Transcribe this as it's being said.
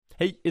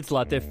Hey, it's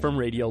Latif from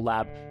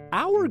Radiolab.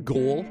 Our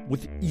goal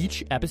with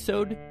each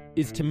episode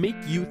is to make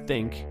you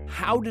think,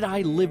 how did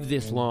I live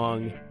this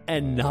long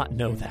and not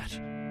know that?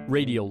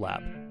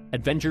 Radiolab,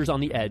 adventures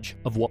on the edge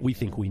of what we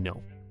think we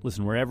know.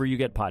 Listen wherever you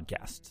get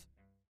podcasts.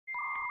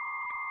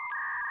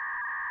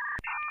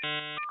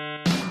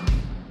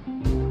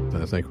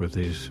 I think what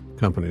these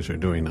companies are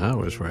doing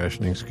now is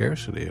rationing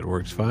scarcity. It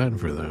works fine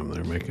for them.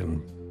 They're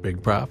making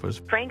big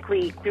profits.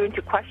 Frankly, threw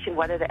into question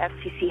whether the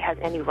FCC has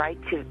any right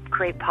to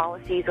create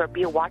policies or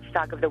be a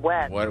watchdog of the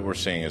web. What we're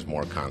seeing is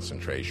more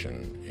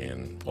concentration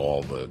in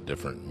all the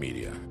different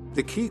media.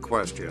 The key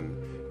question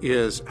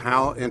is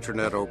how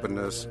Internet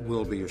openness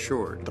will be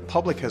assured. The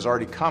public has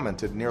already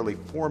commented nearly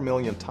 4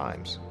 million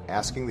times,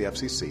 asking the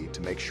FCC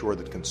to make sure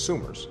that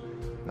consumers,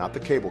 not the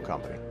cable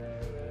company,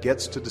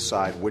 gets to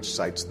decide which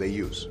sites they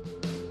use.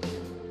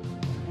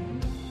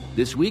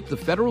 This week, the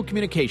Federal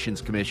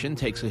Communications Commission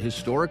takes a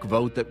historic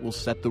vote that will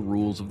set the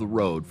rules of the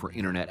road for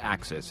Internet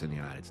access in the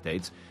United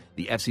States.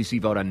 The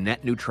FCC vote on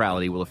net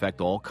neutrality will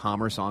affect all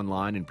commerce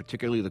online, and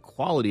particularly the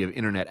quality of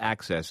Internet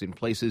access in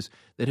places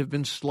that have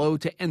been slow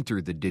to enter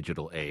the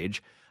digital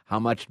age. How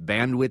much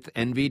bandwidth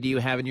envy do you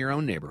have in your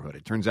own neighborhood?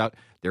 It turns out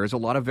there is a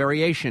lot of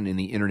variation in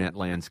the Internet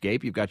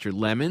landscape. You've got your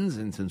lemons,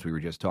 and since we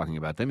were just talking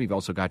about them, you've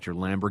also got your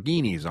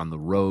Lamborghinis on the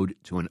road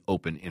to an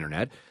open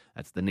Internet.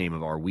 That's the name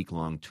of our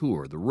week-long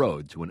tour, The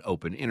Road to an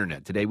Open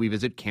Internet. Today we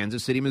visit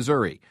Kansas City,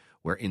 Missouri,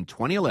 where in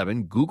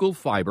 2011, Google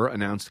Fiber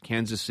announced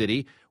Kansas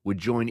City would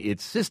join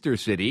its sister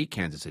city,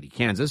 Kansas City,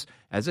 Kansas,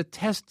 as a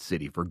test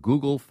city for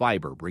Google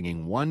Fiber,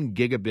 bringing 1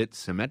 gigabit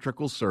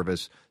symmetrical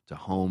service to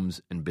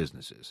homes and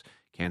businesses.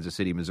 Kansas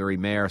City, Missouri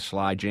Mayor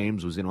Sly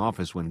James was in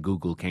office when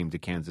Google came to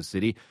Kansas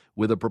City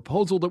with a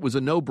proposal that was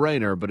a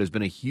no-brainer but has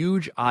been a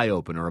huge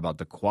eye-opener about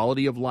the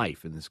quality of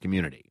life in this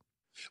community.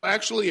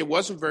 Actually, it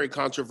wasn't very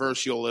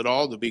controversial at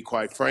all, to be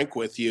quite frank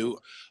with you.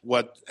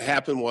 What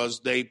happened was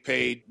they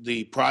paid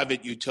the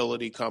private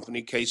utility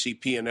company,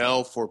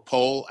 KCP&L, for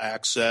pole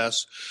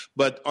access.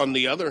 But on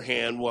the other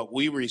hand, what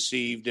we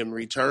received in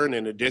return,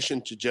 in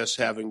addition to just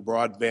having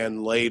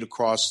broadband laid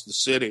across the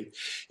city,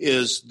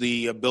 is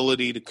the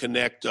ability to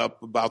connect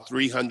up about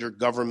 300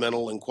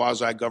 governmental and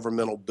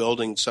quasi-governmental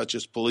buildings, such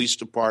as police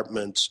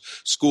departments,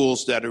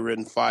 schools that are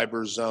in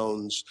fiber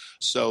zones,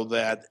 so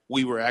that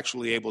we were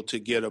actually able to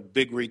get a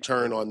big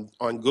return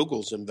on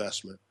Google's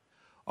investment.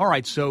 All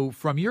right, so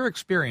from your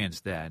experience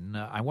then,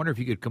 I wonder if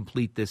you could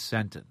complete this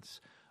sentence.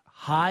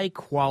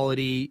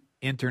 High-quality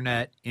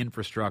Internet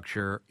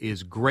infrastructure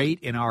is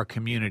great in our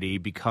community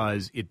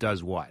because it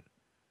does what?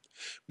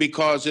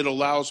 Because it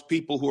allows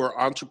people who are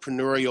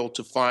entrepreneurial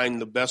to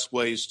find the best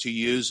ways to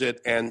use it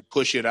and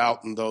push it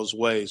out in those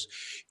ways.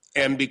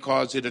 And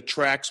because it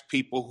attracts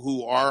people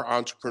who are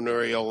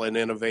entrepreneurial and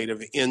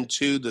innovative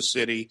into the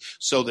city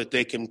so that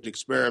they can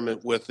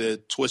experiment with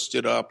it, twist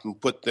it up, and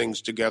put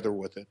things together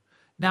with it.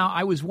 Now,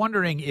 I was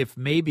wondering if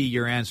maybe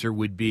your answer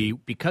would be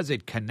because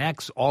it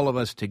connects all of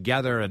us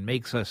together and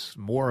makes us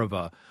more of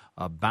a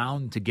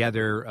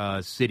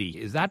bound-together city.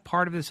 Is that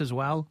part of this as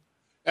well?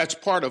 That's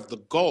part of the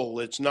goal.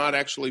 It's not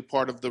actually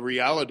part of the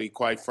reality,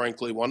 quite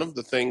frankly. One of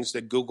the things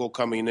that Google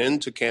coming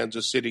into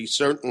Kansas City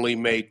certainly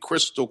made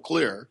crystal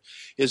clear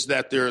is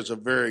that there is a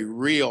very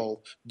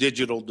real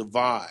digital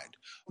divide.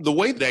 The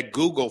way that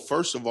Google,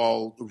 first of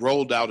all,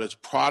 rolled out its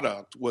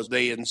product was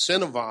they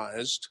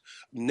incentivized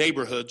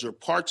neighborhoods or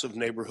parts of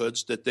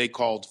neighborhoods that they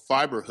called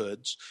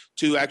fiberhoods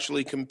to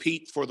actually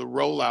compete for the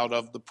rollout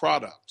of the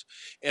product.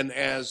 And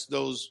as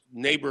those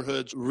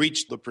neighborhoods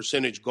reached the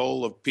percentage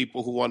goal of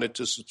people who wanted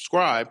to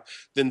subscribe,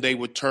 then they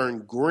would turn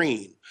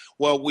green.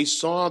 Well, we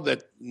saw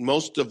that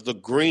most of the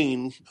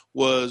green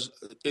was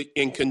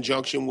in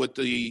conjunction with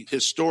the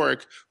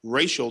historic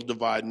racial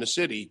divide in the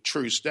city,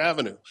 Troost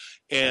Avenue.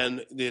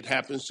 And it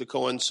happens to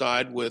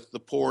coincide with the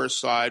poorer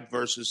side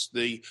versus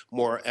the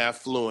more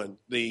affluent,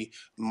 the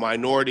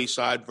minority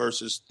side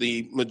versus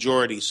the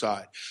majority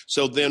side.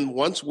 So then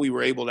once we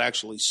were able to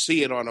actually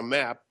see it on a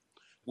map,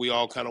 we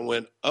all kind of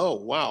went, oh,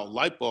 wow,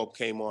 light bulb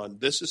came on.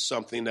 This is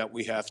something that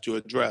we have to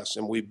address.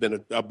 And we've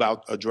been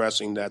about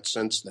addressing that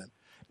since then.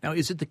 Now,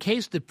 is it the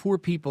case that poor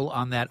people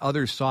on that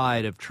other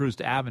side of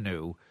Troost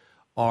Avenue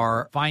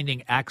are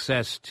finding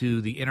access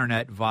to the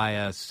Internet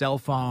via cell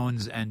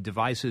phones and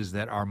devices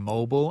that are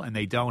mobile and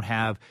they don't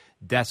have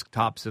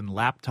desktops and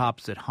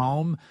laptops at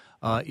home?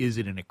 Is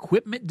it an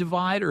equipment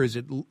divide or is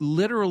it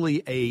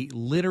literally a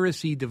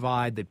literacy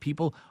divide that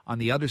people on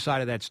the other side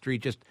of that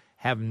street just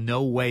have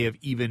no way of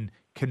even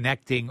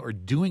connecting or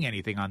doing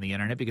anything on the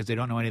Internet because they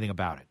don't know anything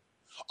about it?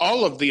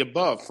 All of the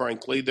above,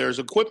 frankly. There's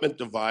equipment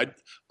divide,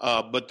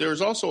 but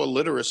there's also a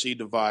literacy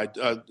divide.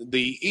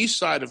 The east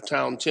side of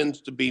town tends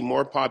to be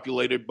more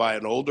populated by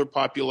an older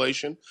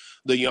population.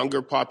 The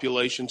younger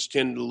populations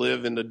tend to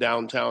live in the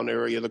downtown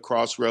area, the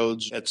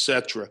crossroads,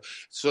 etc.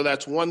 So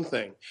that's one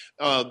thing.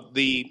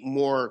 The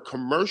more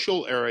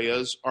commercial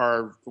areas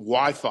are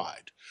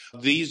Wi-Fi'd.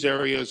 These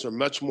areas are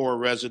much more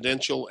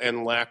residential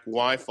and lack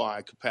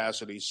Wi-Fi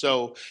capacity.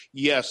 So,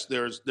 yes,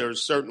 there's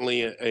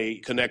certainly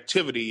a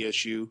connectivity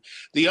issue.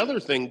 The other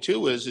thing,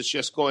 too, is it's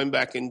just going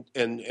back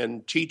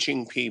and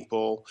teaching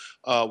people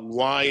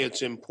why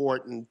it's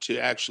important to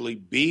actually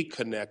be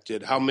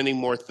connected, how many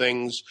more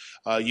things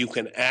you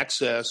can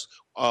access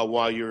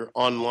while you're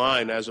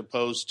online as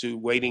opposed to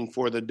waiting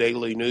for the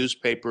daily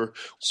newspaper.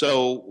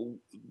 So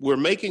we're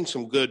making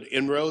some good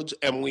inroads,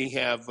 and we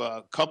have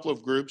a couple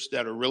of groups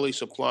that are really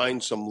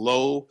supplying some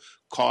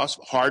low-cost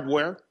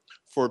hardware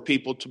for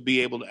people to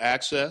be able to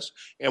access.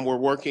 And we're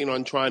working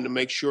on trying to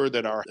make sure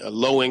that our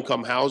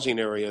low-income housing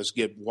areas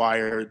get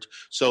wired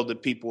so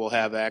that people will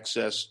have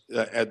access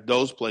at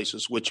those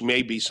places, which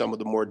may be some of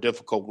the more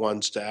difficult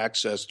ones to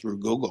access through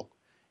Google.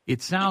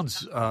 It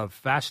sounds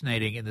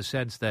fascinating in the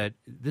sense that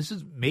this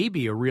is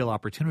maybe a real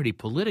opportunity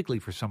politically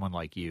for someone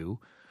like you,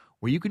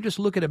 where you can just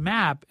look at a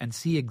map and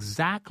see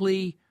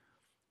exactly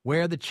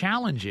where the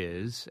challenge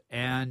is.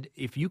 And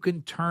if you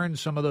can turn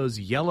some of those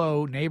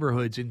yellow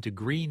neighborhoods into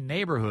green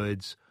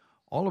neighborhoods,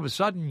 all of a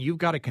sudden you've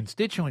got a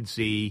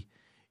constituency.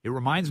 It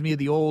reminds me of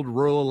the old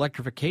rural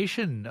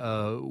electrification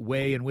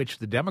way in which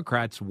the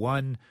Democrats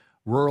won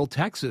rural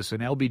Texas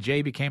and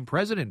LBJ became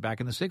president back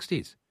in the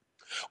 60s.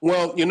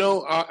 Well,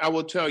 I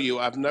will tell you,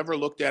 I've never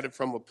looked at it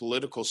from a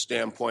political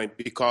standpoint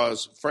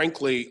because,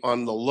 frankly,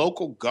 on the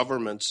local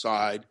government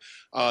side,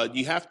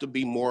 you have to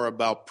be more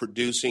about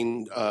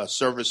producing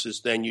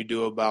services than you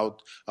do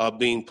about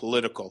being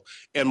political.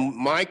 And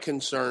my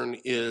concern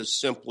is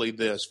simply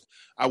this.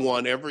 I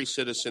want every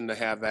citizen to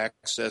have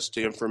access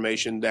to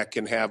information that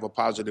can have a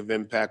positive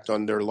impact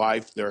on their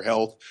life, their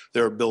health,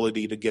 their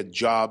ability to get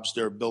jobs,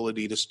 their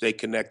ability to stay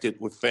connected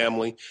with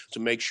family,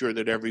 to make sure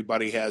that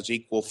everybody has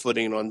equal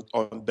footing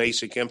on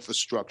basic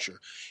infrastructure.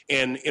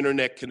 And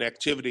internet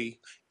connectivity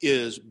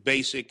is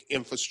basic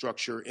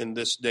infrastructure in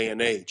this day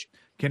and age.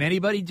 Can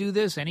anybody do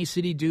this? Any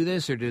city do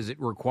this? Or does it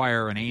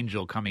require an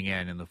angel coming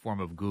in the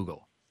form of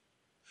Google?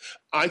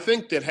 I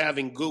think that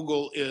having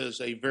Google is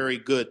a very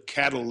good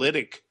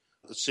catalytic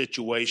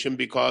situation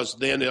because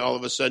then all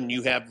of a sudden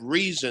you have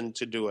reason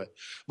to do it.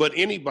 But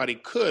anybody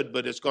could,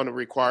 but it's going to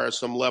require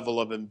some level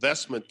of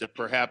investment that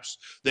perhaps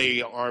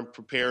they aren't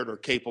prepared or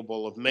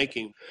capable of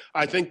making.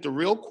 I think the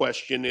real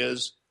question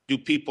is, do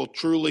people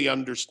truly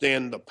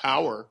understand the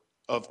power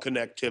of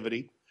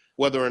connectivity?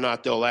 Whether or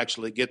not they'll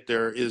actually get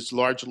there is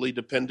largely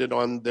dependent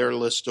on their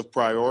list of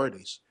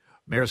priorities.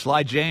 Mayor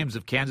Sly James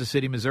of Kansas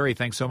City, Missouri,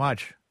 thanks so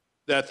much.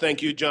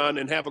 Thank you, John,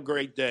 and have a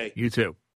great day. You too.